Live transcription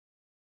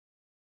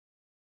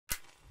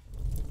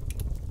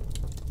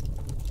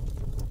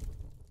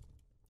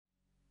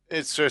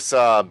It's just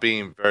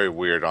being very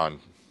weird on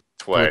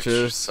Twitch.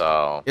 Twitches.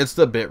 So It's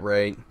the bit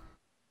rate.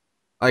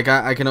 Like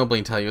I can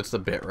openly tell you, it's the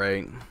bit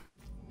rate.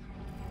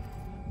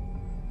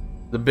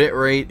 The bit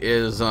rate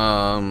is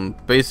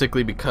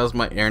basically because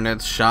my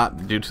internet's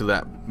shot due to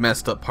that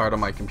messed up part of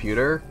my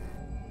computer.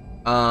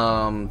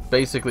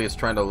 Basically it's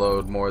trying to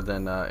load more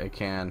than it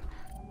can.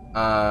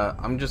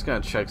 I'm just gonna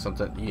check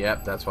something.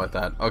 Yep, that's what I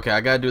thought. Okay, I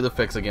gotta do the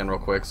fix again real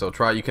quick. So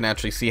try. You can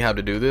actually see how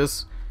to do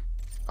this.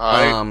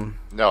 I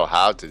know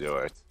how to do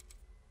it.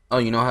 Oh,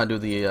 you know how to do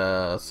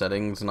the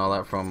settings and all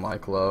that from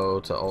like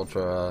low to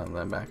ultra and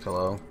then back to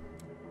low?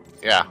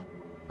 Yeah.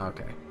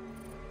 Okay.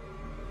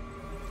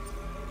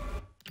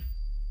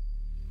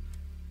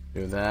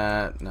 Do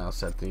that. Now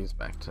set these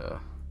back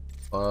to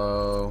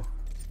low.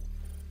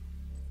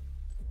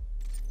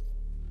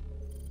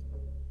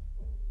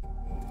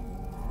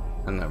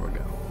 And there we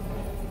go.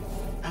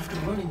 After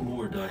running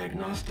more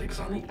diagnostics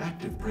on the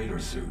active Praetor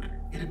suit,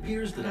 it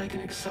appears that I can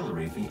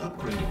accelerate the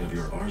upgrading of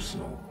your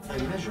arsenal by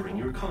measuring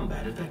your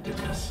combat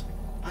effectiveness.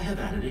 I have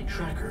added a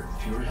tracker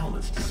to your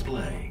helmet's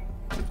display.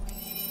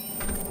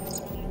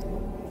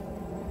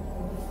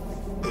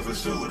 The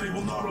facility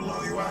will not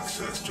allow you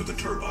access to the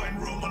turbine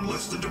room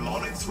unless the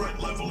demonic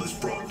threat level is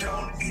brought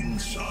down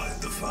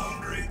inside the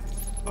foundry.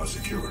 Our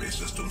security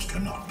systems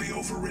cannot be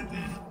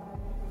overridden.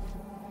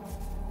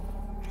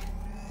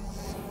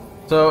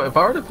 So if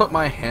I were to put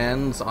my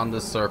hands on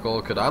this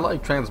circle, could I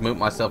like transmute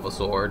myself a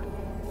sword?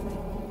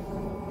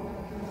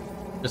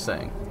 Just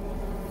saying.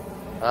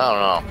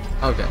 I don't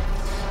know. Okay.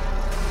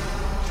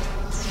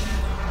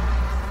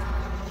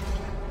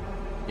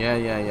 Yeah.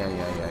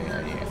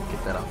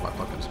 Get that off my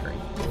fucking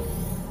screen.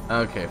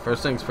 Okay,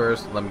 first things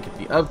first, let me get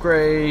the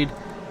upgrade.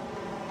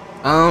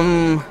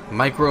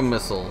 Micro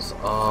missiles.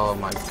 Oh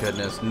my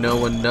goodness, no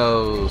one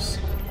knows.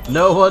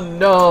 No one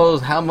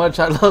knows how much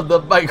I love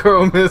the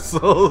micro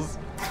missiles.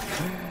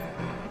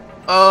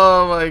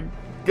 Oh my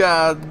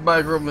god,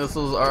 micro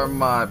missiles are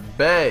my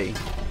bae.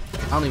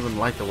 I don't even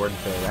like the word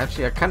bae.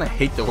 Actually, I kind of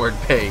hate the word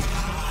bae.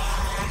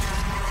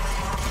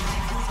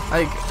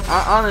 Like,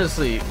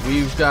 honestly,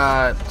 we've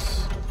got,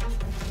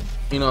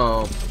 you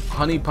know,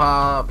 honey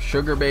pop,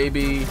 sugar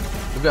baby.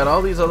 We've got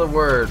all these other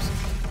words.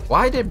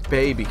 Why did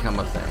bae become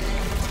a thing?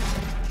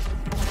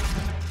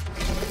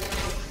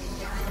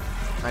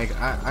 Like,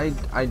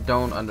 I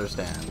don't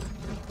understand.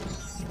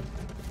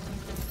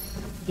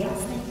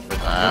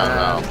 I don't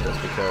know.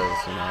 Just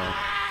because, you know.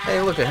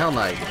 Hey, look at Hell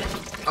Knight.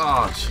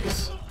 Oh,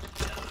 jeez.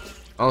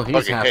 Oh, he's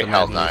Fucking half hate the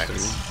Hell man he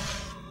used to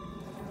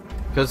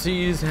be. Because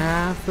he's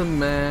half the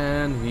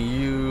man he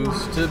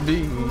used to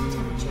be.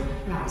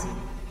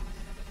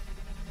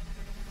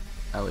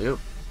 Alley-oop.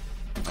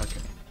 Okay.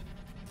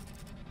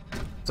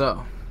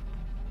 So,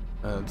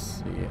 let's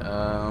see.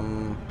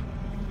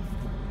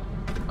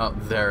 Oh,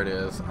 there it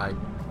is. I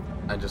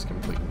just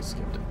completely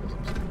skipped it because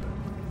I'm stupid.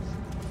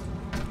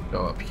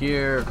 Go up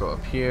here, go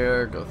up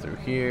here, go through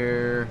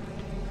here.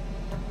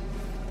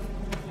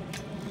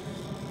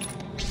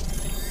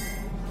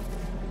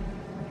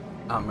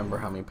 I don't remember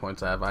how many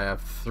points I have. I have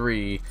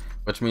 3,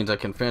 which means I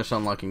can finish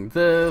unlocking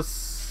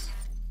this.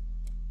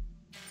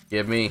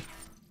 Give me.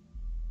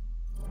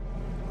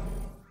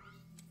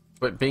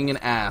 But being an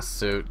ass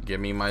suit, give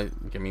me my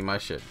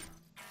shit.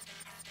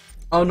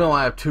 Oh no,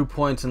 I have 2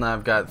 points and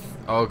I've got.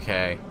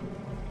 Okay,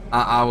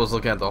 I was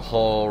looking at the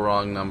whole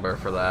wrong number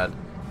for that.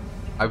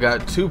 I've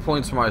got 2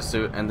 points for my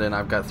suit, and then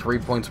I've got 3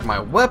 points for my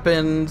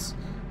weapons,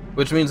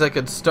 which means I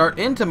could start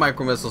into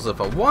micro missiles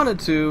if I wanted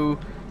to,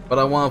 but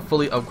I want to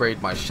fully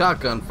upgrade my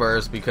shotgun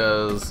first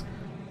because,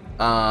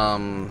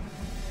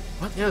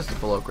 what is the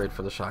full upgrade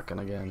for the shotgun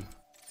again?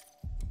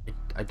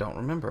 I don't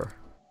remember.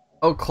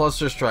 Oh,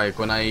 cluster strike.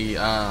 When I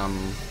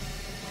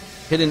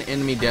hit an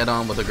enemy dead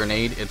on with a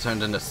grenade, it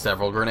turned into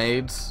several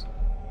grenades.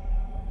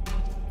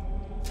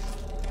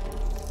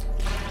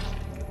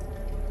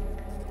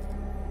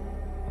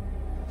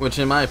 Which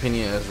in my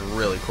opinion is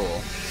really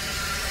cool.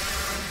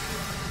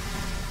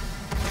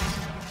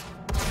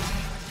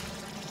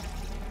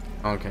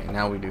 Okay,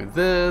 now we do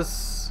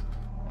this.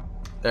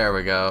 There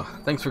we go.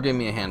 Thanks for giving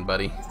me a hand,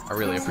 buddy. I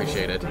really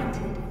appreciate it.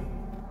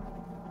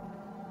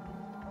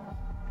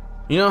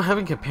 You know,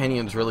 having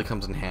companions really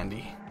comes in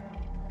handy.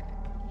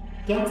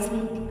 Gas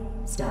leak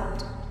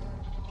stopped.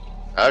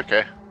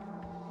 Okay.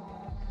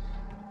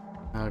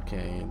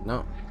 Okay,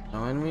 no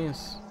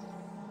enemies?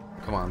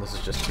 Come on, this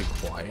is just too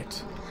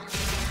quiet.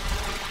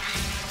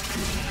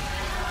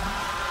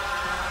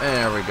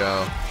 There we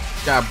go.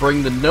 Gotta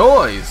bring the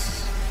noise!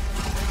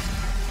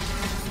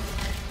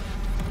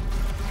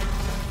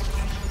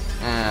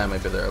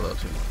 Maybe they're a little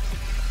too much.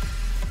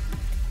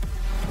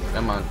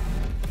 Come on.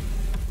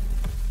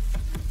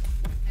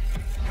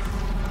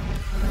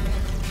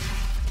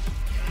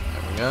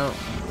 There we go.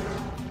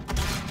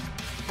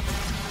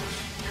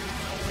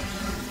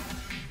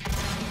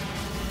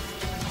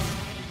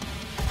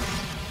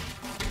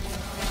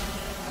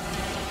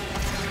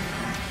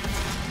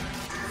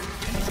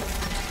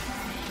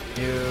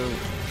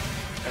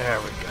 There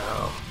we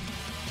go.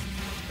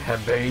 Yeah,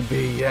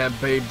 baby. Yeah,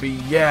 baby.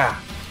 Yeah.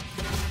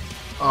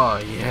 Oh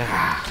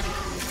yeah.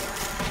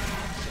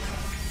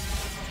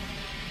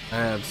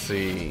 Let's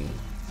see.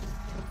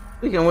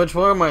 Speaking of which,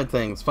 what are my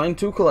things? Find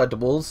 2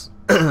 collectibles.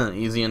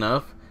 Easy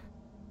enough.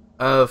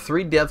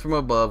 3 death from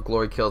above.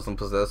 Glory kills and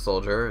possessed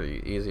soldier.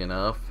 Easy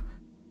enough.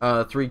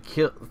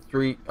 Kill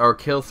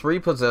 3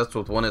 possessed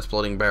with 1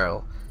 exploding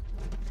barrel.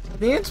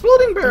 The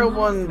exploding barrel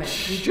one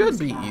should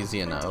be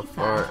easy enough,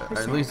 or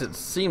at least it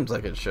seems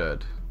like it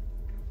should.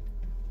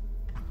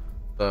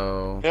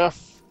 So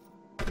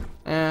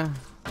Yeah.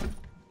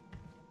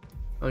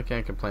 I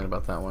can't complain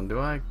about that one. Did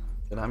I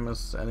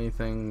miss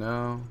anything?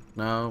 No,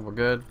 we're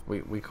good.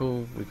 We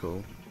cool.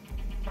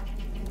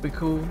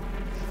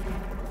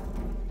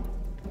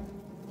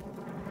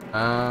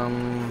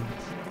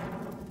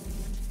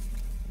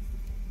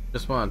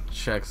 Just want to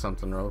check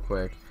something real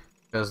quick,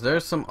 because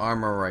there's some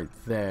armor right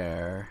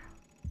there.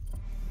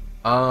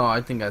 Oh,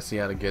 I think I see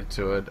how to get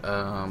to it.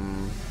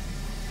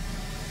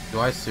 Do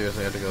I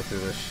seriously have to go through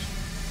this?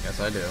 Yes,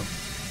 I do.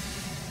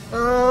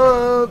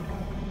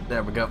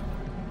 There we go.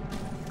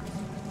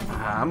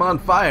 I'm on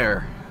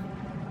fire.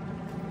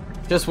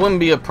 Just wouldn't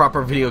be a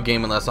proper video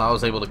game unless I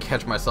was able to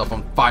catch myself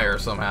on fire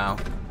somehow.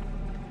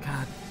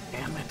 God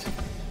damn it.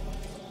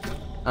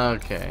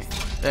 Okay,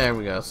 there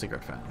we go.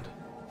 Secret found.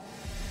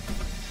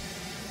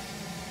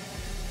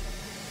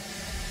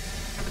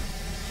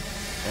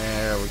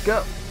 There we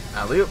go.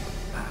 Alley-oop.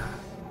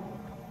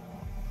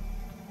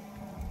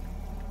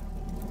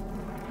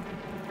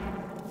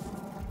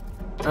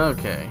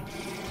 Okay.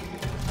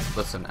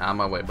 Listen, out of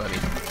my way, buddy.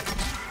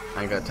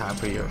 I ain't got time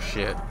for your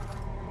shit.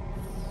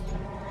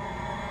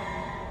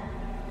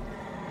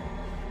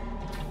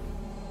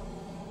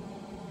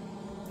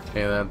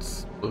 Okay,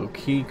 that's blue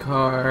key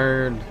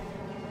card.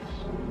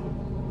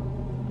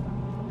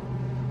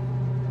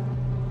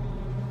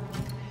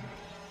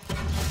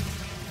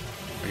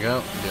 There we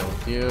go. Deal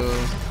with you.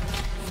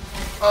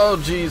 Oh,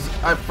 jeez.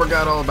 I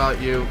forgot all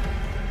about you.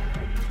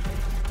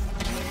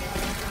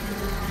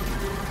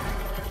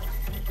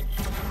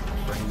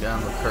 Bring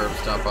down the curb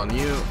stomp on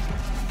you.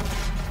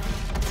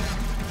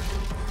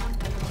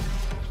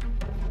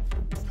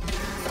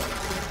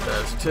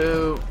 There's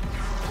 2.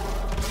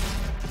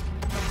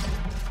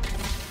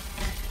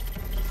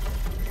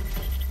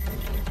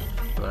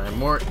 Are there any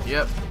more?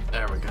 Yep.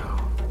 There we go.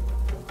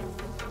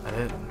 I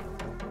did.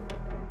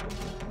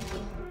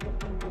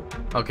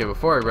 Okay,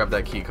 before I grab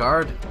that key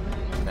card,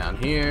 down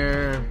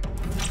here.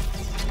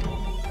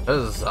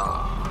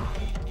 Huzzah.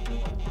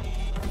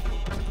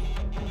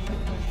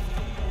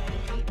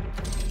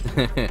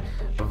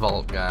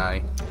 Vault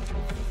guy.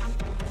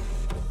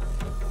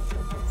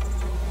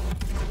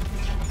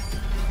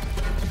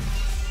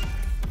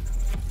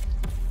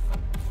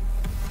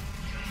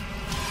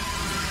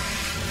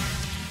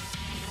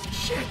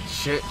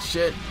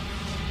 Shit.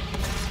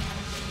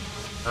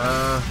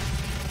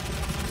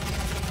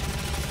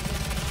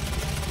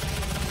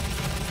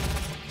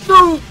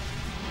 No!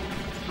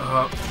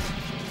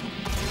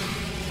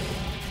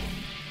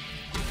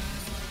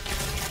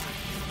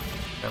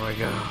 There we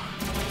go.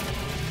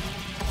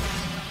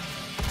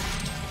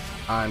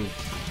 I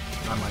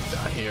might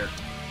die here.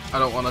 I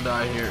don't want to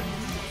die here.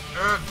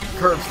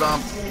 Curb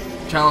stomp.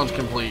 Challenge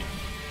complete.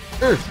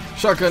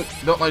 Shotgun.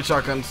 Don't like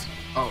shotguns.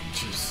 Oh,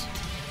 jeez.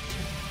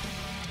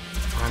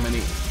 How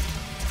many?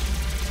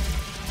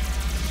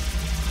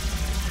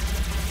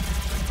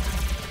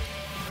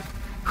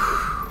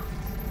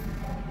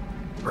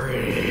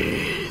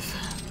 Breathe.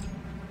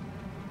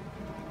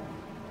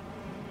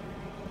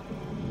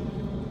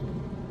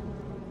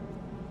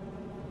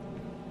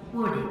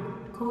 Warning,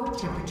 core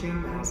temperature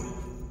rising.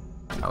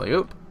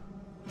 Alley-oop.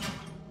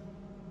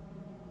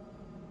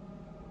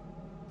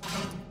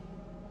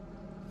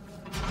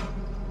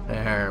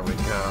 There we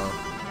go.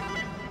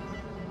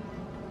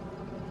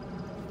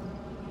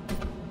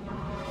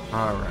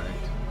 All right.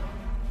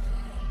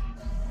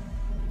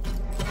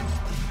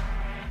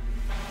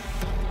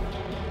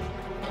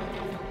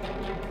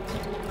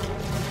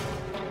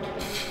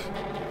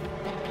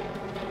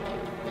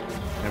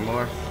 Any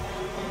more?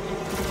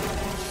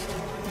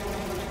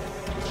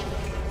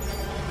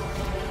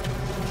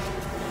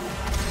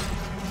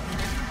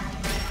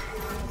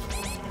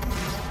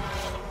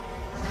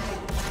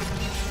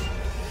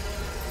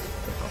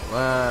 All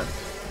that.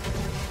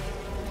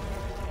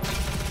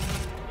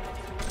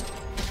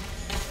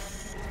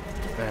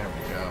 There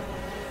we go.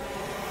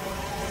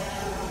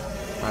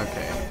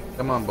 Okay,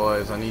 come on,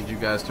 boys. I need you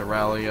guys to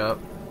rally up.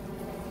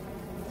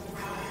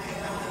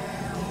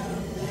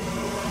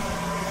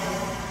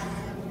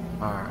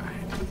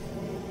 Alright.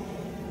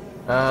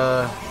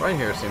 Right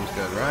here seems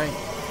good, right?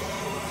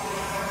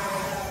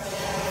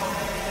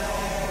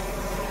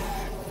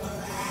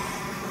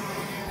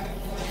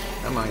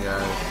 Come on,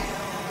 guys.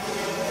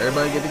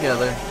 Everybody get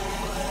together.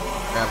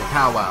 Have a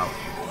powwow.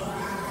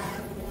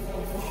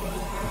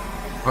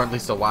 Or at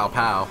least a wow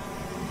pow.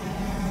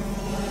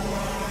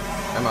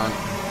 Come on.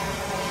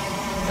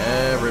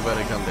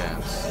 Everybody come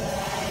dance.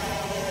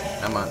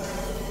 Come on.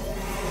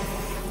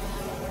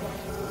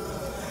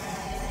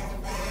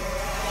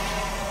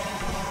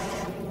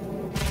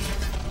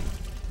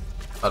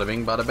 Bada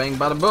bing, bada bang,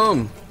 bada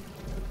boom.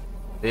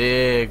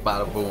 Big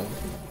bada boom.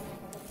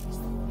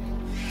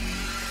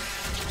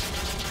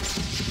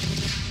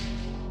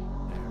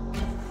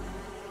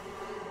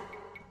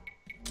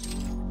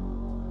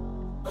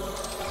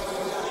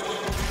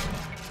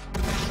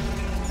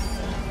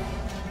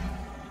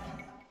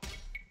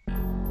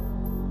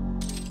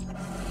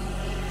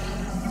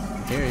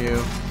 Hear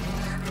you.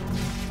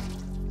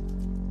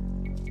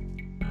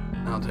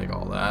 I'll take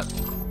all that.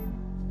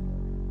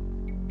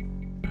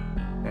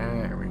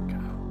 There we go.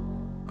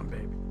 Oh,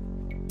 baby.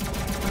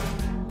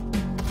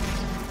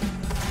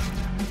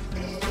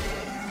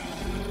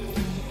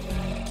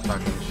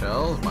 Talking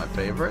shells, my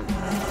favorite.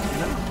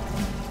 No.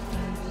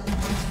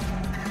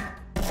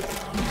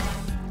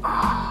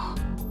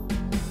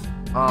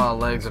 Oh,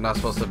 legs are not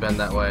supposed to bend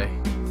that way.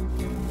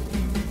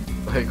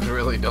 Legs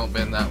really don't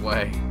bend that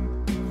way.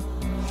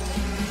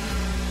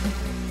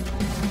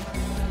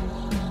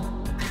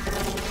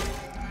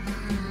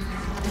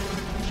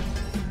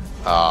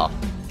 Oh.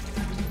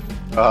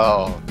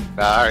 Oh.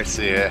 Now I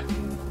see it.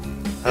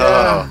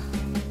 Yeah.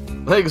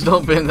 Legs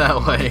don't bend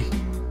that way.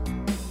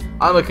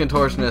 I'm a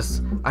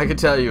contortionist. I can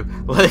tell you,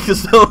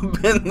 legs don't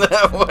bend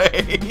that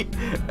way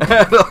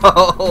at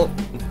all.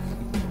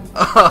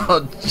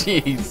 Oh,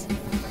 jeez.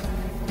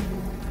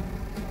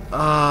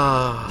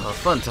 Ah,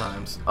 fun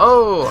times.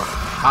 Oh,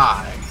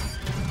 hi.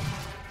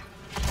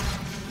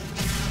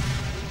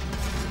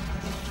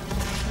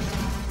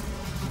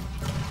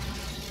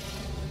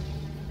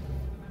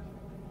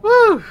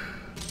 Woo!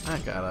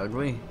 That got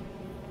ugly.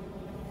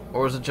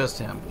 Or was it just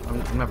him?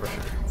 I'm never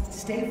sure.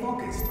 Stay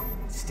focused.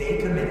 Stay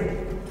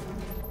committed.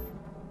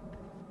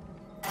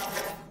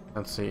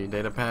 Let's see.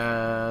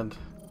 Datapad.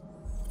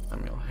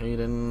 Samuel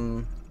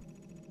Hayden.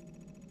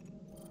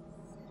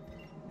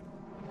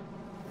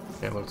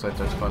 Okay, looks like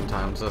there's fun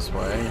times this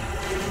way.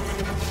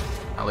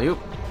 Alley-oop.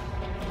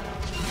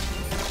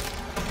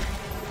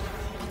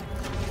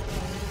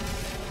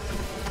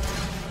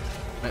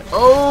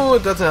 Oh,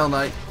 that's a Hell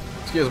Knight.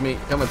 Excuse me,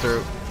 coming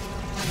through.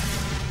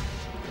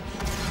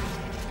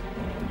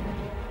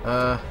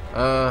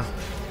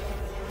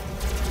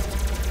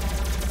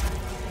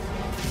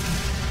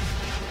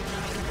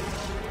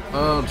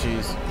 Oh,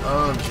 jeez.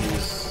 Oh,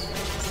 jeez.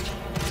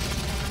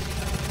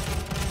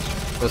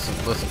 Listen.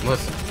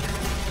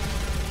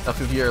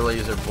 Enough of your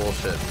laser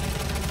bullshit.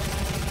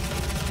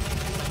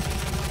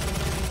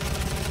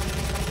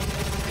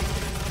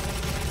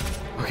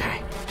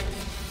 Okay.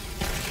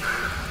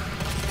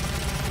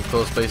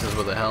 Close spaces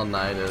with a Hell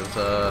Knight is,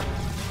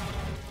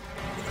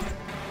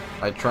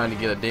 like trying to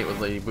get a date with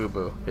Lady Boo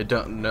Boo.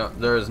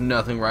 There is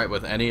nothing right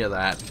with any of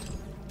that.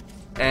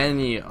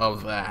 Any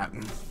of that.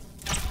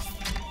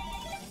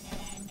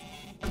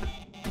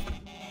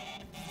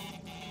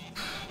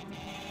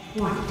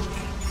 Warning.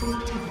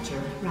 Core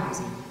temperature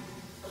rising.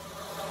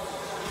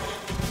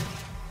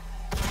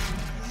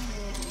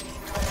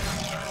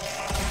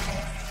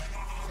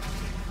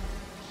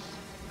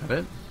 That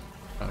it?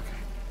 Okay.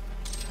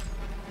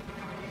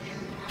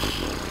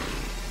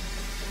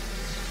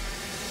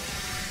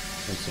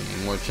 I've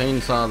seen more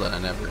chainsaw that I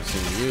never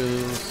seen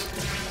use.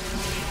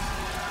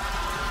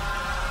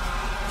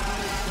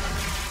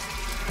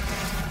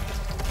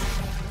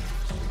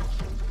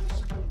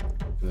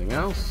 Anything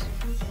else?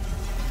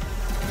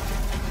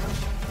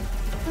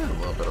 Yeah, a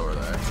little bit over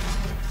there.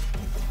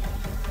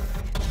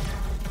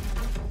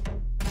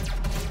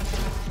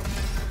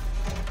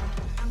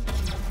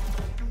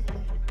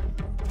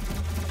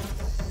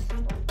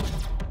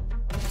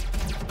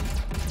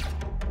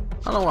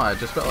 I don't know why, I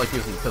just felt like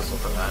using the pistol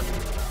for that.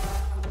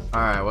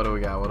 Alright, what do we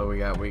got?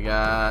 We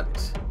got...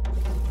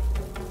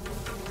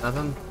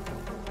 nothing?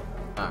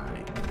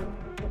 Alright.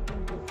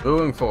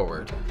 Moving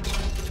forward.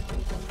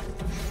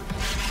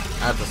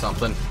 That's a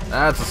something.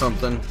 That's a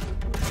something.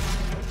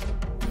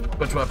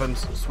 Switch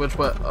weapons. Switch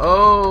weapons.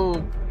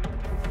 Oh!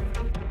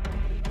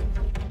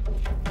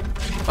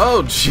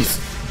 Oh, jeez!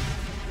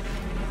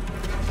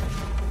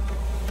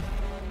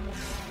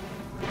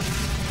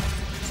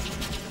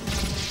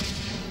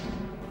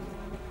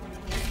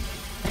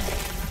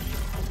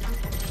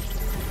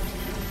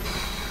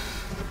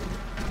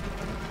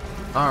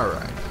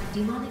 Alright.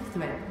 Demonic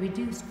threat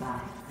reduced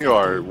by. You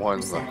are one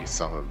 15%. lucky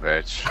son of a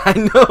bitch. I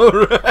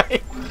know,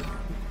 right?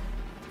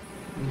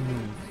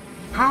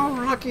 How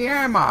lucky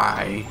am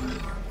I?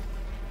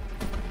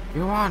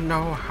 You wanna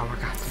know how I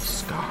got these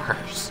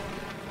scars?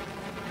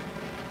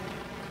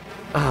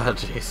 Ah,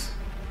 jeez.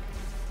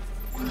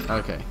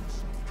 Okay.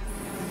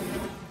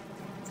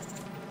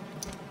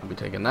 I'll be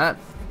taking that.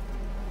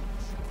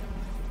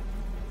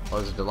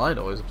 Always a delight,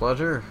 always a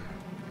pleasure.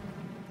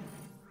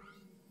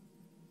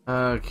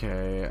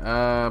 Okay,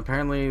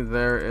 apparently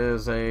there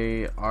is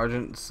a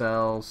Argent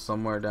cell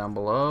somewhere down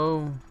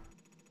below.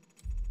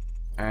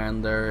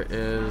 And there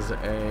is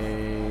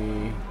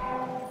a...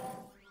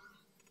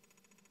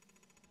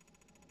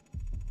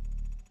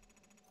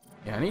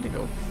 yeah, I need to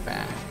go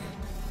back.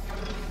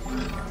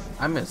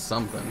 I missed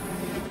something.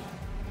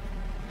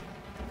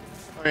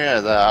 Oh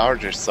yeah, the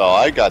Argent cell.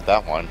 I got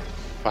that one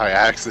by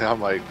accident. I'm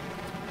like,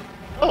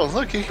 oh,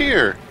 looky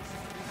here.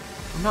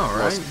 No,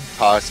 right? Almost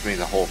cost me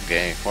the whole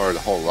game or the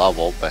whole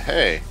level, but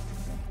hey.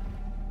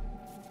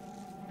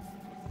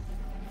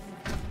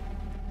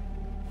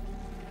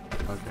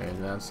 Okay,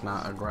 that's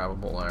not a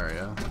grabbable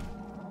area.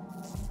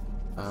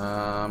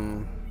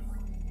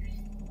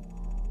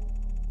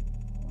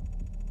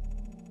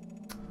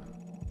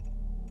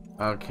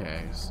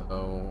 Okay,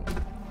 so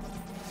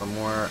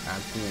somewhere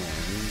at the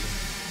end.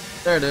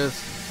 There it is.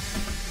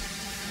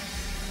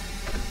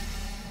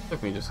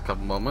 Took me just a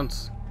couple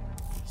moments.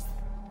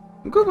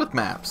 I'm good with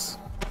maps.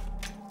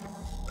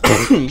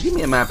 Give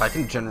me a map, I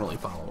can generally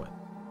follow it.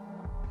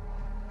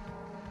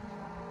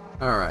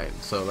 Alright,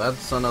 so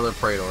that's another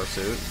Praetor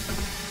suit.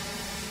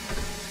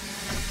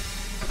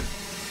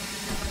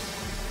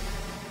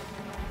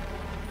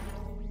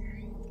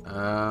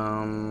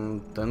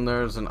 Then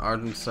there's an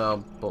Argent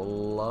cell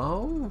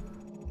below?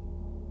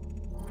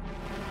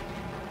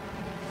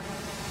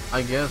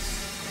 I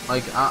guess,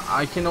 like,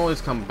 I can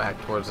always come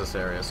back towards this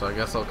area, so I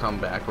guess I'll come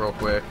back real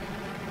quick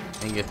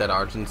and get that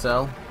Argent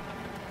cell.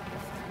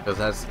 Because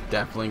that's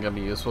definitely going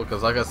to be useful,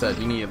 because like I said,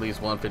 you need at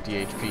least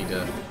 150 HP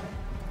to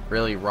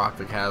really rock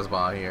the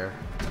Casbah here.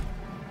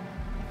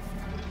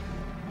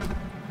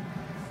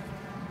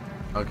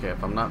 Okay,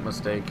 if I'm not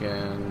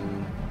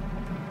mistaken...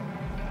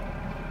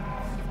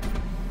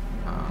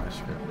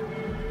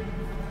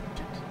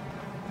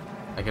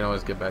 I can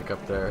always get back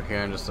up there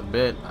here in just a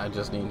bit. I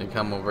just need to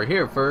come over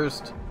here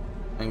first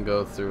and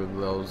go through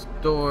those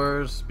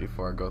doors.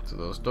 Before I go through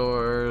those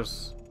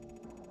doors,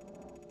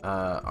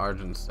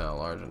 Argent cell,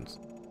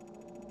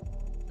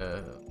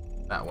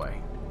 that way.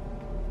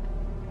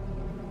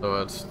 So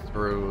it's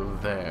through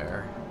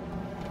there.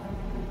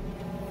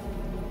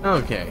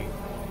 Okay,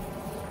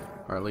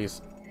 or at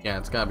least, yeah,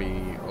 it's gotta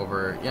be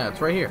over. Yeah,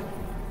 it's right here.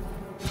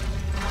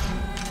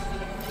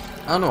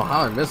 I don't know how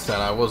I missed that.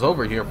 I was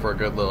over here for a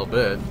good little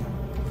bit.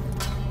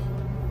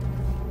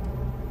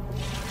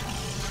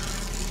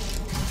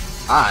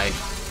 Hi.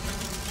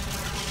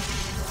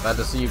 Glad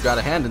to see you've got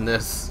a hand in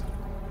this.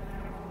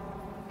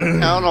 I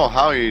don't know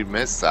how you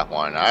missed that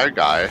one. I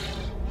got it.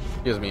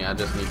 Excuse me, I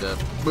just need to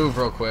move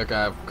real quick.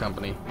 I have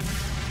company.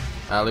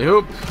 Alley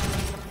hoop.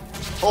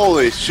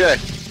 Holy shit.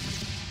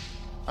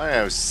 I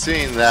have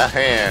seen that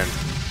hand.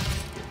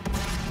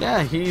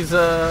 Yeah, he's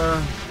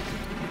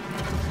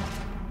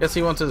guess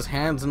he wants his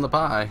hands in the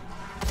pie.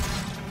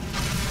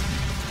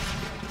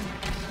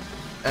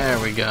 There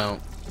we go.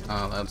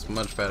 Oh, that's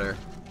much better.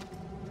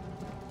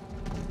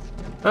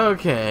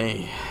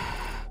 Okay.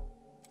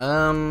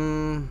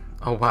 Oh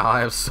wow,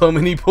 I have so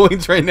many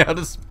points right now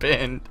to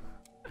spend.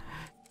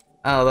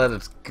 Oh, that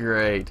is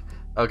great.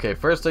 Okay,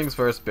 first things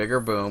first, bigger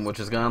boom, which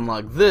has gone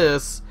like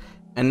this.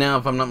 And now,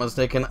 if I'm not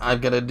mistaken,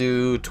 I've got to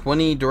do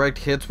 20 direct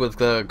hits with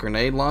the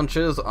grenade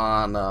launches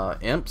on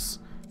imps,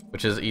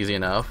 which is easy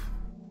enough.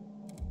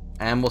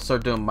 And we'll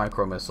start doing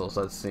micro missiles.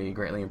 Let's see,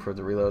 greatly improve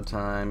the reload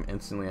time,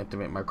 instantly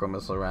activate micro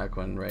missile rack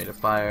when ready to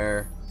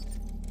fire.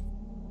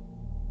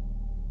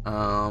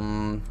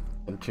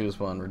 Choose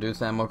one,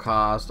 reduce ammo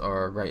cost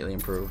or greatly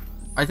improve.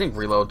 I think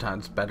reload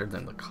time's better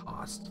than the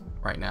cost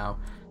right now.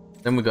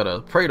 Then we go to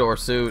Praetor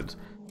suit,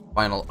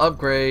 final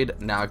upgrade.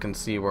 Now I can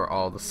see where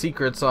all the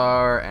secrets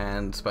are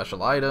and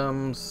special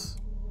items.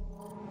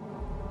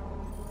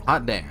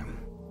 Hot damn.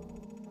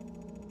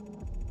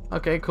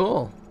 Okay,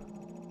 cool.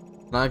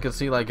 Now I can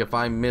see like if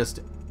I missed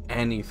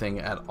anything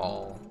at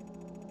all.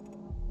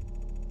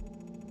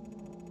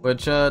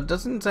 Which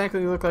doesn't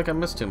exactly look like I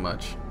missed too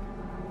much.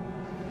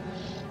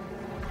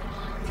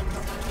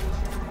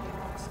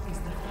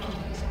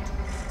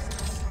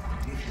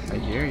 I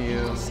hear you.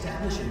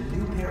 Establish a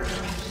new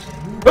paradigm.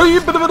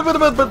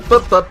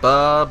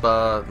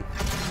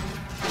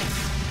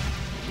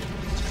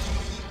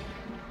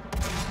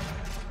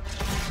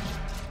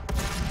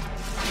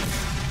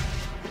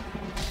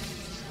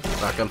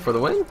 Shotgun for the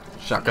win.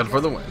 Shotgun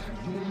for the win.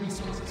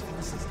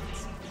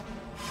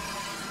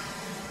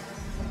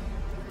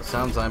 The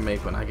sounds I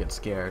make when I get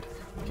scared.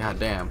 God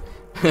damn.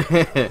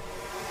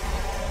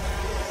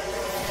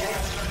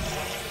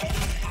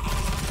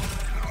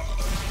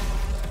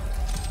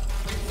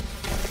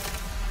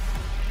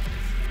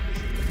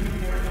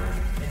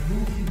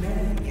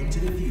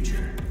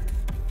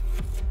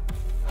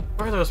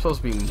 There's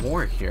supposed to be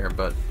more here,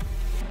 but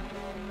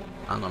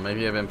I don't know,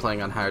 maybe I've been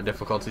playing on higher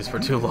difficulties for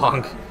too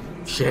long.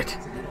 Shit.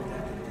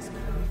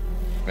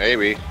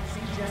 Maybe.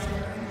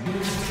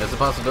 There's a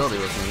possibility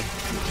with me.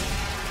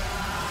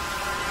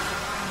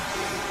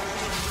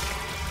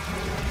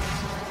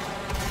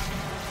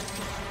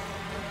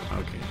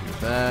 Okay, do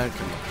that,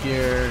 come up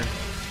here.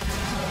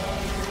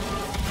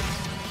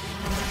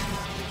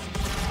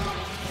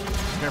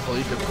 Careful,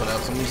 you could put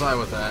out someone's eye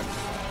with that.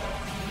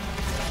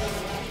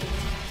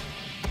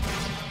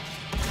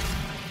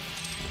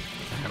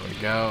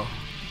 Go.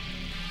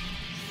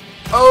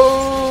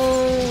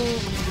 Oh!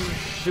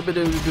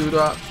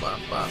 Shibidoo-doo-da,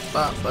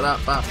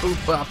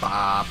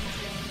 ba-ba-ba-ba-da-ba-boop-ba-bop.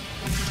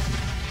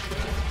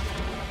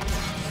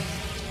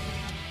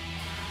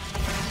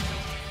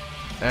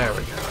 There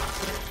we go.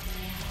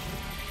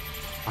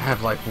 I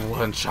have like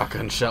one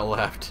shotgun shell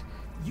left.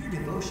 Your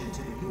devotion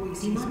to the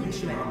Demonic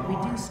threat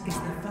reduced by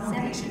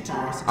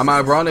 75%. I'm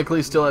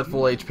ironically still at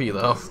full HP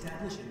though.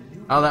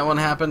 How that one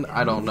happened,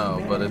 I don't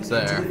know, but it's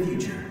there.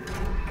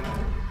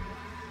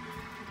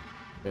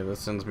 Okay, this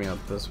sends me out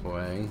this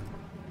way.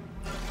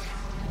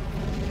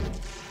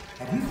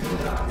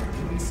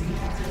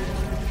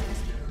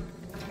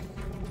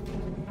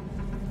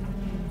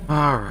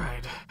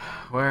 Alright,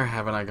 where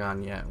haven't I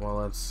gone yet? Well,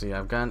 let's see,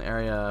 I've got an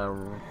area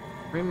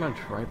pretty much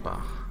right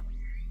behind.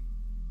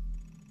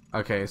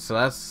 Okay, so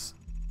that's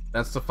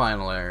the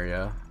final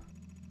area.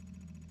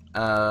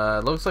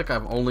 Looks like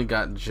I've only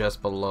got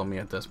just below me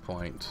at this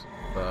point,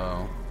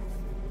 so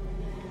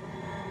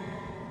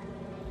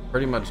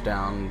pretty much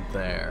down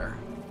there.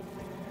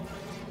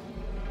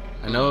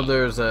 I know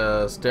there's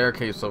a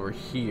staircase over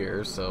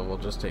here, so we'll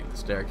just take the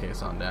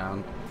staircase on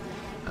down.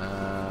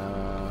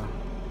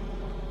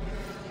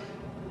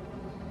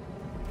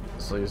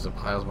 So use the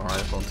plasma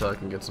rifle until I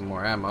can get some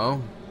more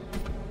ammo.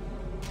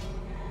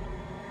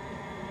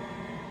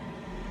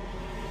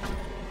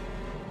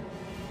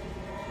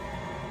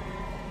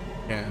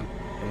 Can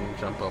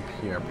jump up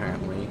here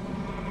apparently.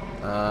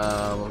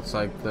 Looks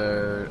like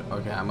they're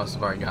okay. I must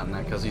have already gotten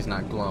that because he's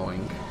not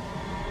glowing.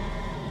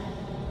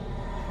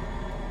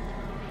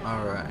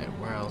 Alright,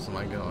 where else am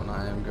I going?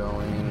 I am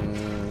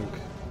going.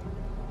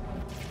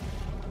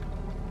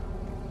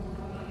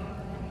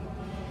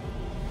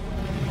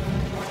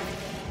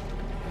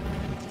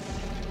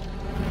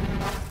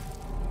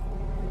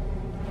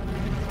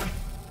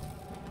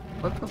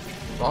 What the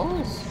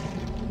balls?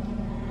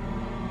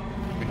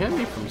 You're hitting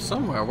me from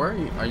somewhere. Where are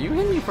you? Are you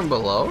hitting me from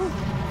below?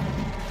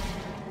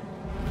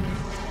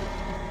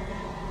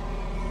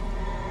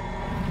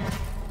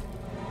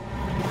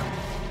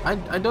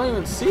 I don't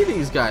even see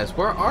these guys.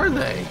 Where are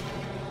they?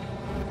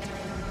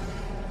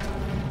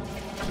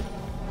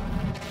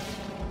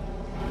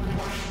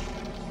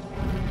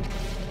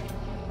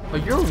 Oh,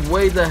 you're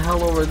way the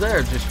hell over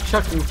there, just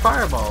chucking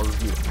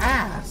fireballs, you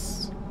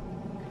ass.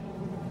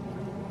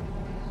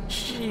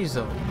 Jeez,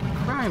 oh,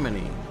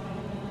 criminy.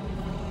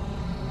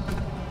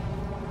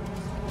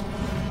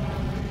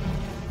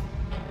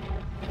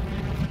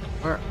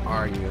 Where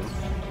are you?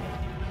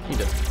 Need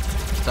to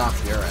stop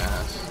your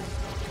ass.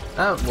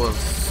 That was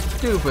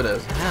stupid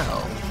as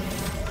hell.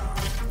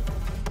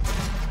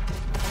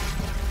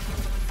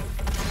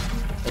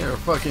 They were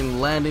fucking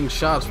landing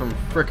shots from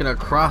frickin'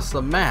 across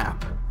the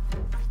map.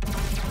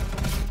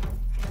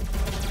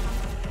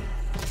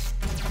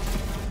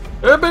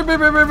 I'm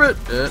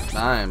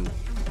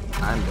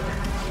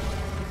dead.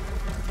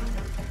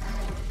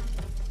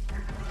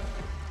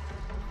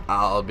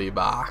 I'll be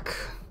back.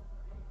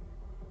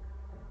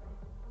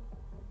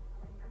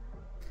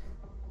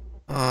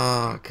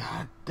 Oh,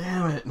 god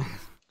damn it.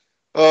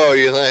 Oh,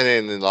 you landed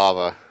in the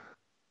lava.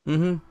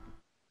 Mm-hmm.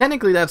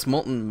 Technically, that's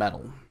molten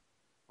metal.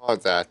 Oh,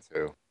 that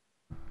too.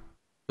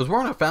 Because we're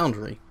on a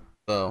foundry,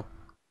 so.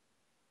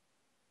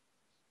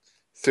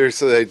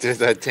 Seriously, they did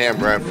that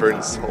damn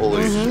reference.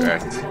 Holy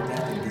shit.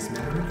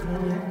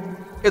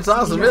 It's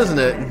awesome, isn't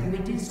it?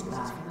 Reduced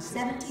by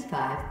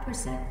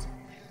 75%.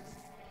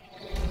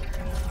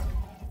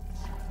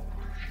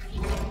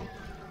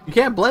 You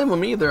can't blame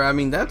them either. I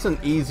mean, that's an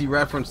easy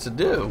reference to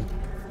do.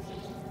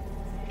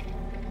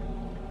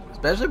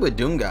 Especially with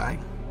Doom Guy.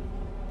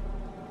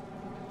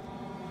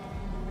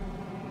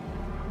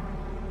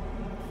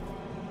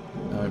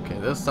 Okay,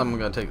 this time I'm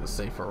gonna take the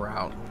safer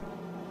route.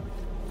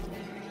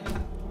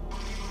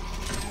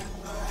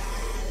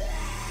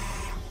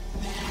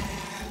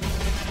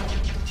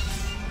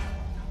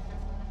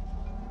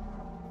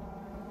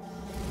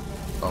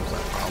 Solves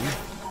that problem.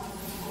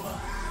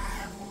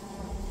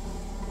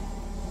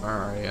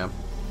 Alright, yeah.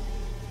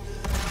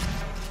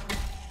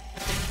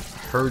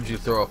 Heard you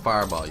throw a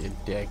fireball, you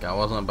dick. I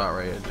wasn't about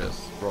ready to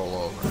just roll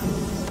over.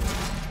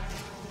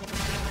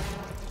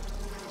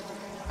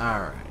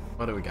 Alright,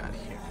 what do we got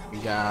here? We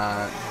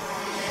got...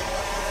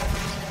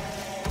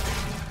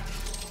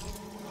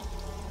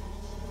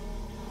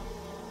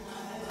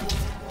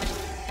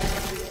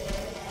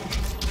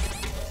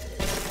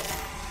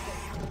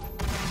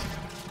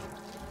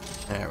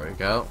 There we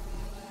go.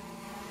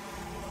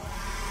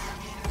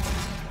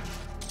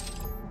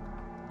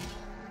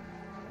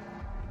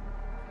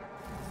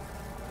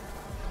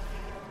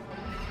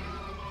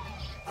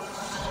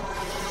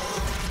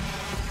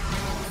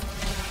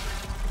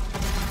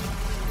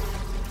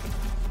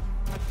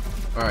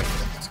 Alright,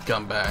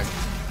 scumbag.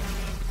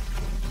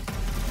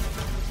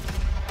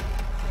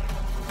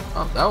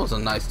 Oh, that was a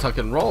nice tuck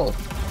and roll.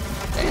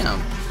 Damn.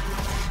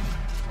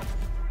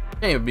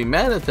 Can't even be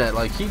mad at that.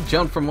 Like, he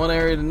jumped from one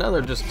area to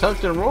another, just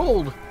tucked and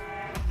rolled.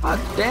 God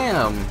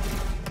damn.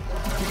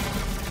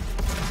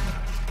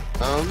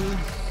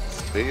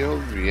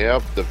 Field,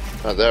 yep.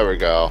 Oh, there we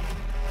go.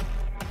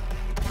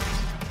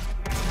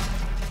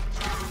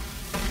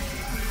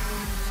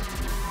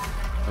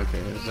 Okay,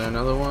 is there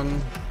another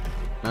one?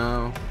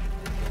 No.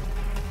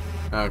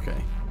 Okay.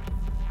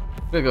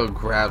 I'm gonna go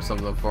grab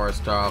something before I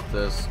start off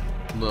this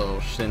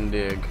little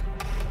shindig.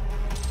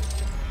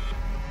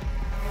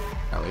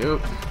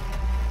 Alley-oop.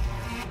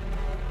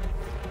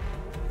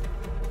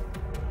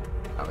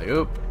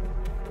 Alley-oop.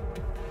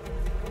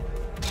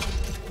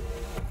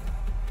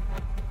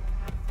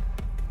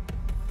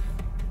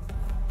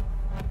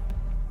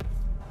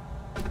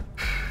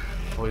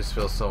 Always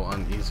feel so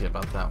uneasy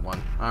about that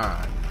one.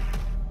 Alright.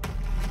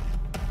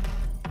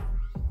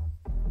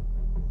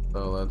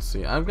 So let's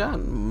see. I've got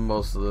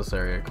most of this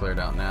area cleared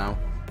out now.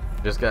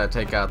 Just gotta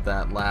take out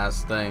that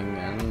last thing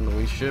and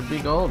we should be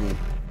golden.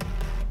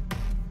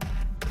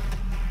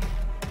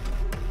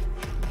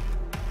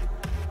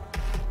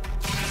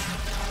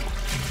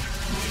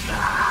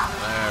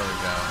 There we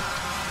go.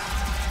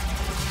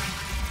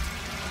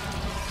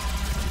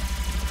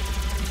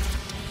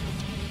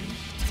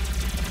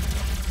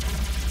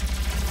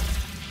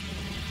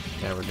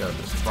 There we go,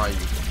 just fry you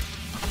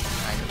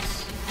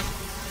maggots.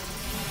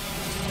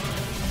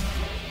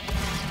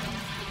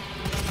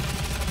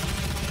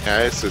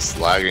 Yeah, it's just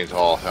lagging to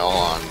all hell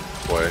on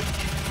Twitch.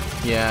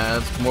 Yeah,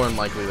 it's more than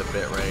likely the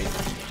bit rate.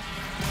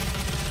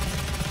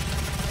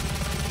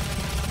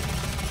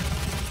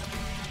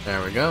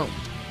 There we go.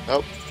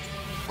 Nope.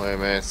 Wait a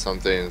minute,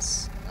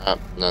 something's up.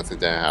 Nothing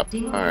didn't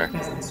happen. Alright.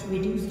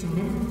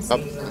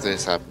 Nope,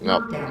 nothing's happened.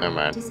 Nope, never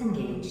mind.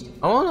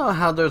 I want to know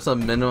how there's a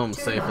minimum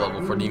safe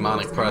level for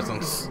demonic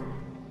presence.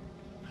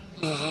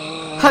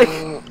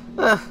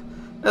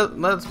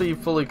 Let's be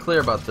fully clear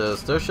about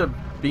this. There should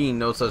be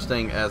no such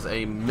thing as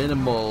a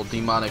minimal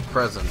demonic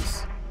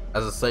presence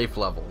as a safe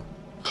level.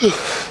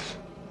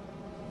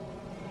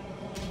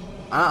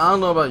 I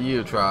don't know about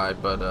you, Tri,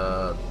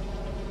 but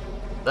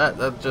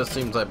that just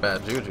seems like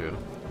bad juju.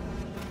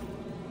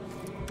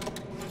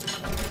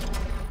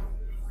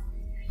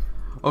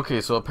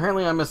 Okay, so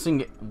apparently I'm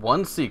missing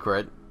one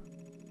secret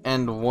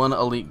and one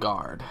elite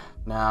guard.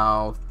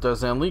 Now,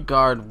 there's an elite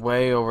guard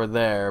way over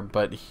there,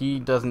 but he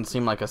doesn't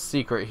seem like a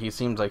secret. He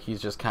seems like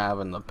he's just kind of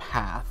in the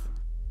path.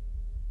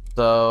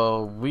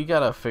 So, we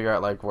gotta figure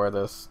out like where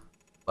this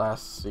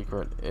last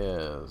secret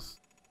is.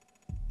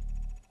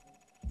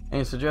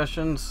 Any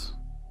suggestions?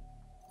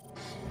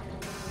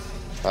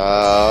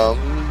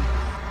 Because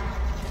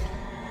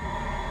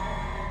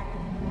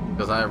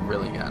I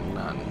really got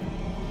none.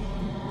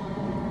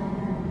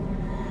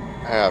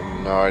 I have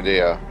no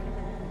idea.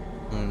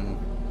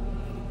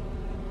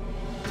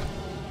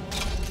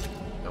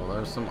 Oh,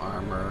 there's some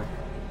armor.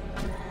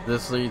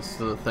 This leads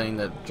to the thing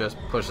that just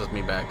pushes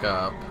me back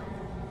up.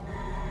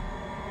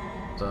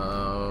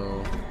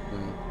 So,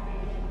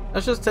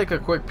 let's just take a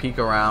quick peek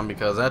around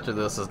because after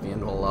this is the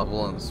end of the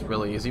level and it's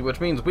really easy, which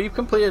means we've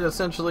completed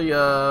essentially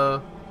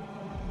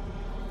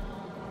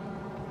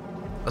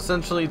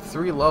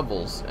 3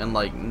 levels in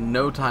like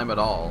no time at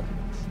all.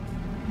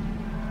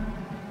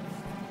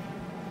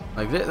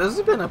 Like this has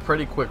been a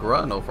pretty quick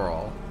run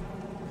overall.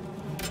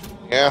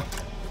 Yeah.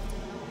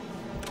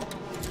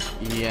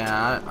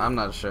 Yeah, I'm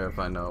not sure if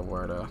I know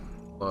where to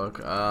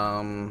look.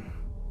 I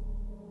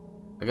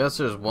guess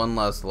there's one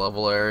less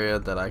level area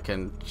that I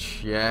can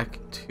check.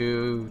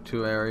 Two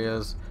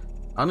areas.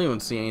 I don't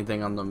even see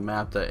anything on the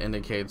map that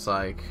indicates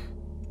like.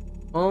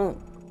 Well,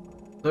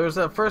 there's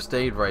that first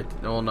aid right.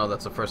 Oh no,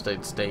 that's a first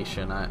aid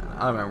station. I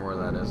don't remember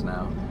where that is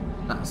now.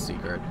 Not a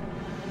secret.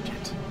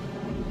 Shit.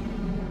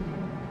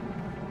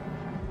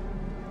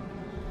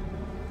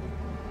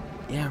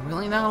 Yeah,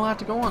 really not a lot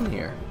to go on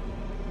here.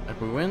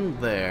 Like we went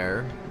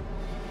there.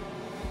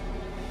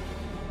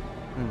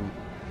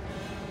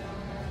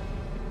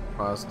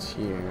 Crossed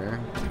here.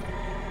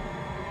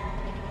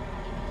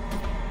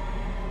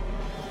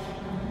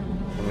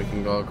 And we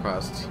can go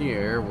across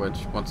here,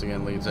 which once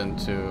again leads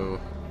into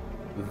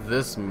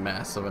this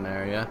mess of an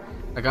area.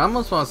 Like I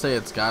almost want to say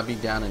it's gotta be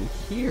down in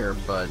here,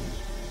 but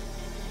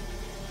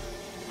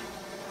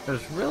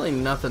there's really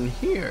nothing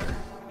here.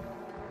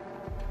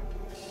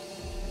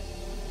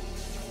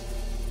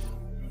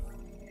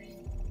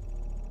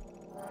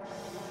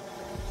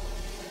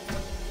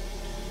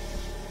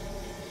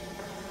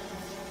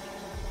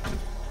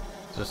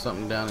 Is there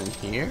something down in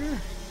here?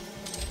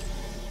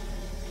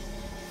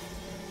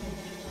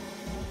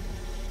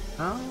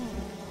 Oh.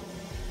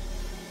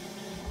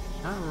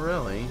 Not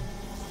really.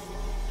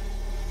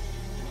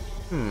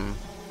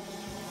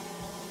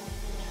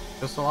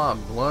 Just a lot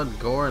of blood,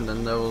 gore, and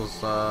then those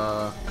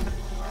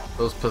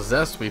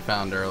possessed we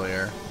found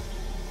earlier.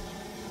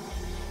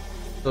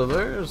 So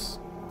there's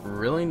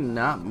really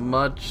not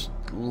much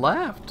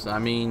left. I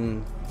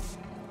mean,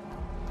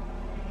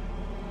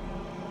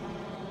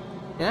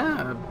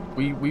 yeah,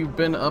 we've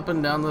been up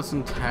and down this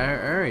entire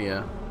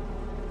area.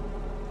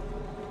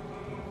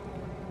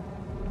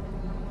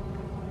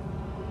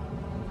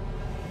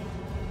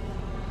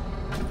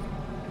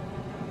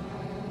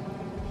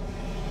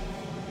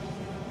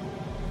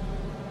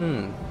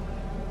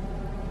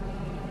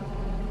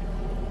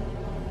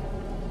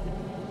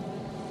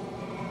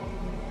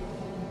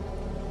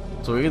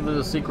 So either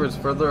the secret's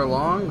further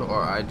along,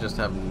 or I just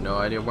have no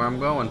idea where I'm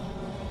going.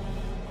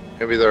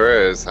 Maybe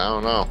there is. I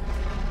don't know.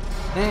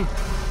 Hey.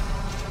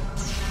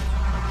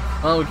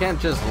 Well, we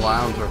can't just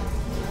lounge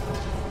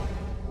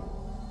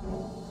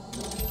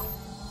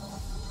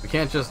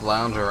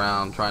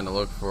around trying to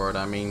look for it.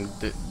 I mean,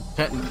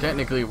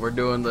 technically we're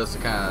doing this to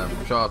kind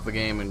of show off the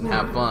game and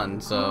have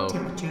fun, so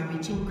Temperature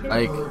reaching like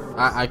critical levels.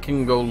 I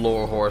can go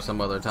lore whore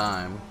some other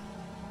time.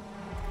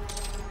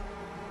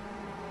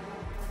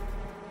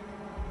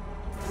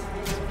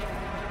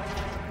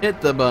 Hit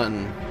the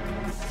button.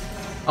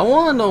 I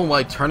want to know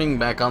why turning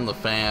back on the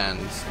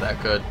fans that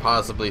could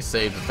possibly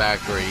save the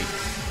factory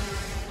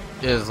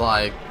is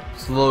like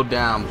slowed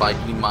down by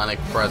demonic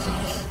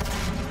presence.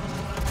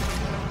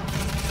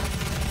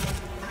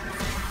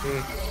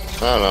 I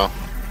don't know.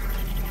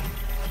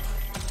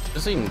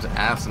 This seems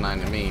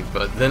asinine to me,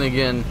 but then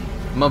again,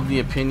 I'm of the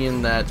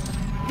opinion that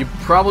you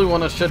probably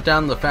want to shut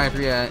down the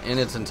factory in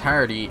its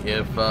entirety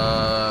if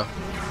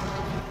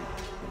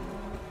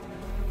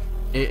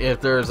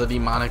there's a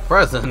demonic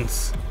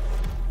presence.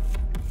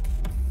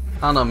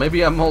 I don't know,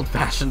 maybe I'm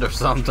old-fashioned or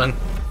something.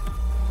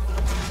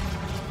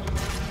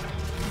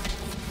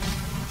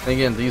 And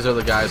again, these are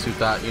the guys who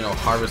thought, you know,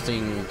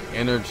 harvesting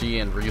energy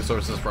and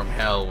resources from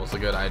hell was a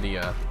good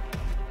idea.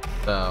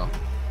 So,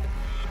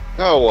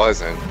 No, it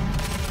wasn't.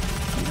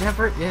 it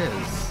never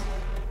is.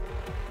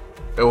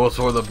 It was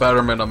for the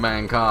betterment of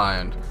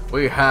mankind.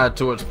 We had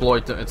to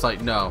exploit them. It's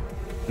like, no.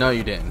 No,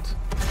 you didn't.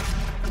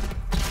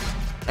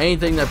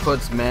 Anything that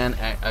puts man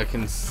at a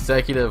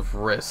consecutive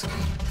risk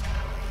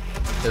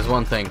is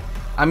one thing.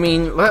 I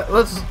mean,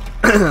 let's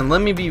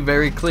let me be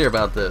very clear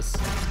about this.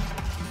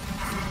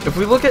 If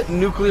we look at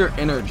nuclear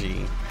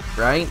energy,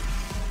 right?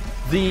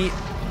 The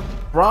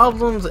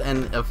problems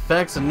and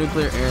effects of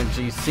nuclear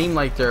energy seem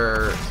like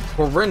they're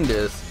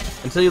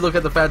horrendous until you look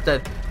at the fact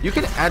that you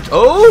can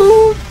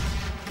actually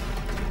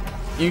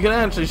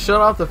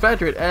shut off the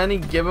factory at any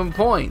given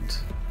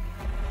point.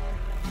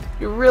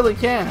 You really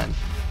can.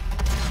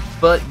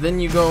 But then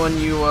you go and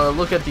you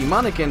look at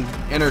demonic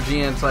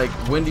energy and it's like,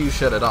 when do you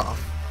shut it off?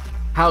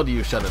 How do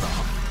you shut it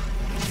off?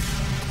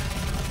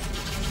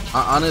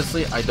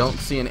 Honestly, I don't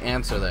see an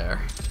answer there.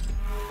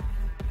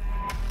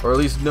 Or at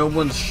least no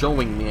one's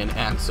showing me an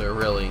answer,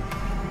 really.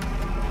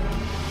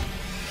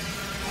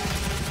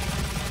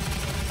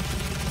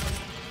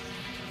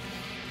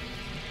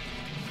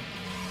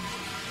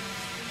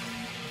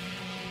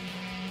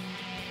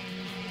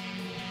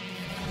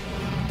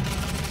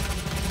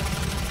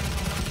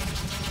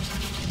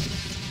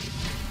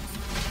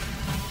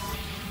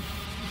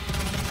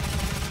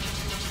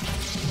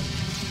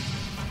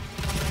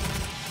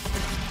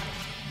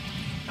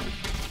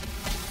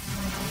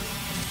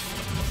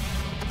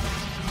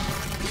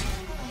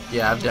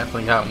 Yeah, I've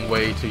definitely gotten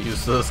way too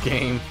used to this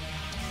game.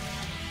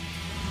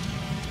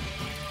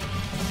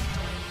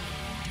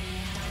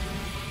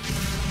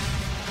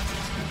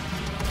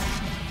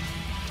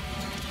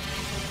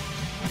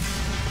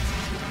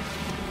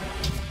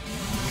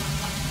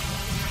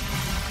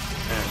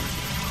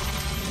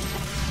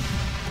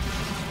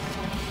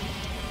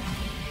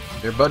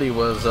 Your buddy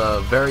was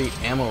very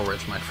ammo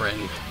rich, my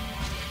friend.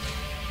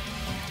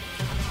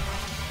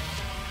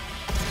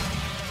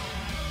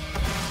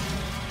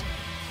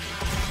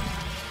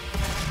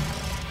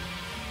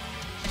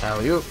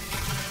 Alley-oop.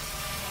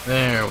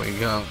 There we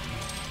go.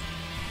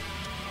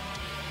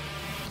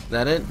 Is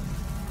that it?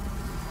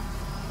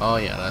 Oh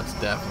yeah, that's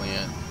definitely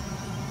it.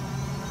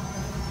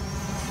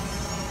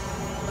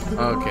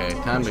 Okay,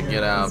 time to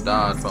get out of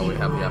Dodge while we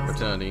have the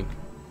opportunity.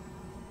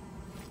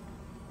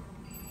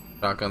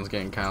 Shotgun's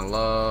getting kind of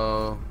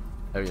low.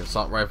 Heavy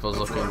assault rifles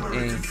The looking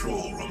primary in.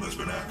 control room has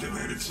been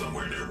activated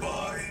somewhere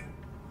nearby.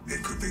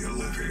 It could be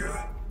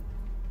Olivia.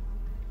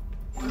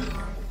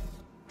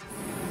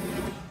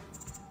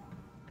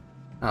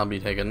 I'll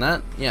be taking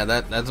that. Yeah,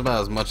 that's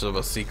about as much of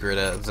a secret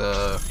as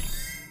the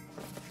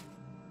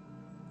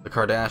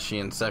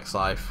Kardashian sex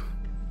life.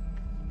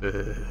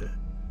 Really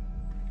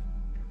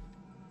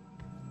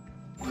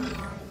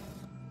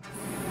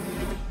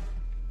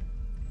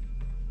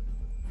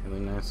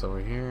nice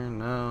over here.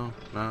 No,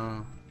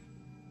 no.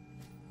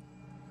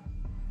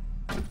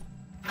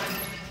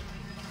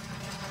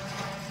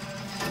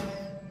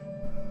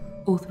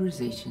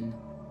 Authorization.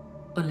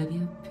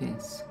 Olivia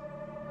Pierce.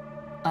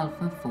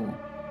 Alpha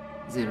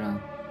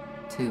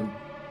 402.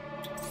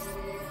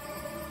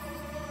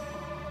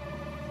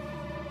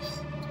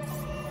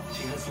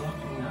 She has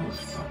locked me out,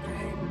 Dr.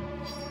 Hayden.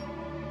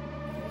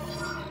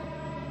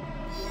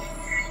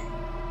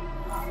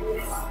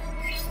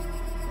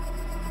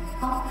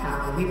 All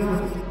power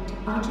reloaded to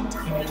Argent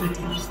energy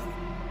test.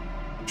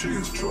 She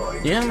is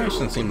trying The to animation tear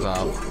open seems the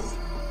off. portal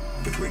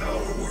between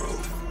our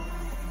world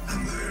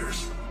and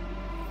theirs.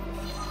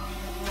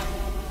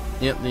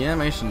 Yep, the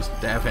animation's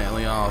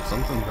definitely off.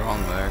 Something's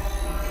wrong there.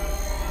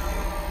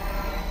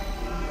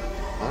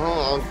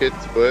 Oh, I'll get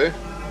to it.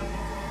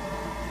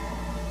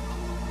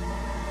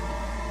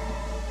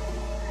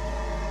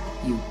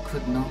 You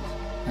could not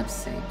have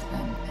saved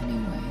them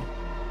anyway.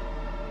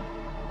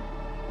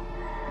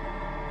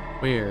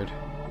 Weird.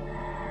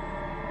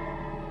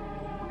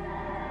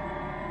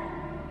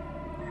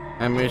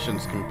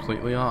 Animation's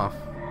completely off.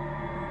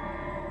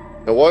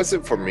 It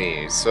wasn't for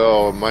me,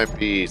 so it might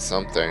be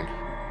something.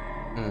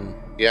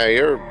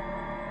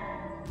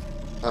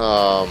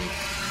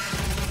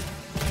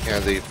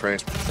 And the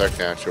frames per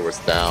second actually was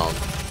down.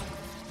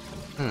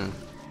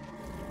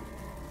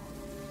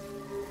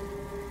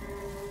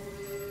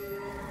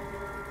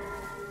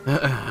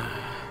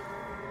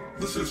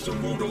 The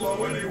system won't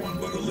allow anyone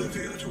but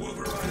Olivia to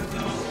override it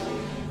now.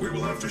 We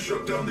will have to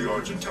shut down the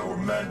Argent Tower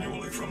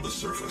manually from the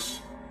surface.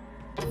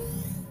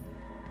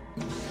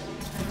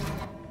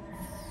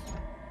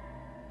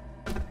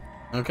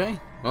 Okay,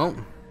 well,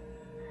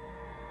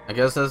 I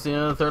guess that's the end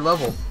of the third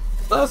level.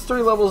 That's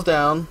 3 levels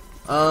down.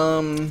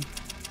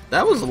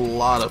 That was a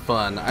lot of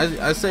fun.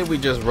 I say we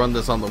just run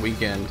this on the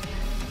weekend.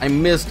 I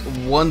missed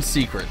one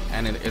secret,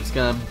 and it's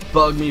gonna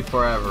bug me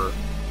forever.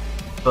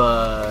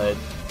 But,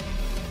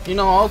 you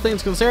know, all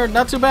things considered,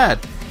 not too bad.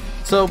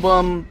 So,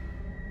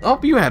 I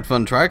hope you had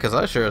fun trying, because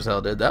I sure as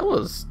hell did. That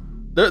was...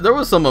 There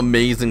was some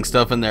amazing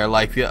stuff in there,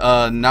 like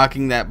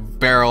knocking that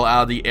barrel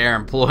out of the air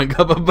and blowing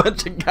up a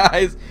bunch of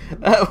guys.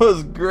 That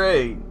was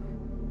great.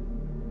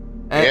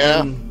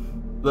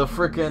 And the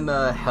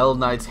freaking Hell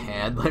Knight's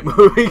hand, like,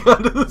 moving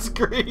onto the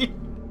screen.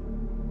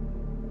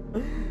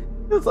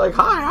 It's like,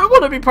 hi, I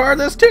want to be part of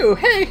this too.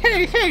 Hey,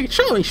 hey, hey,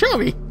 show me, show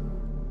me.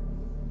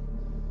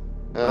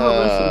 Oh,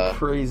 there's some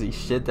crazy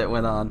shit that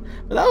went on.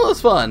 But that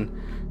was fun.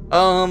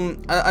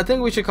 I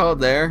think we should call it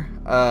there.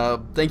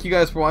 Thank you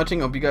guys for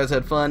watching. Hope you guys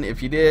had fun.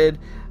 If you did,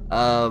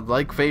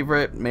 like,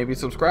 favorite, maybe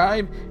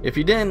subscribe. If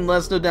you didn't, let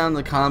us know down in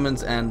the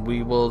comments, and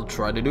we will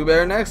try to do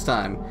better next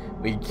time.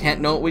 We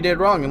can't know what we did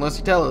wrong unless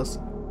you tell us.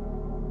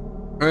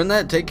 Other than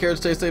that, take care,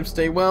 stay safe,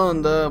 stay well,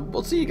 and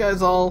we'll see you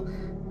guys all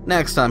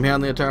next time here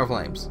on the Eternal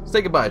Flames.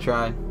 Say goodbye,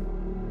 Try.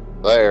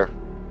 Later.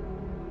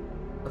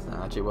 That's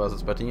not actually what I was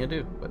expecting you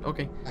to do, but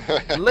okay.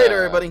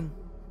 Later, everybody.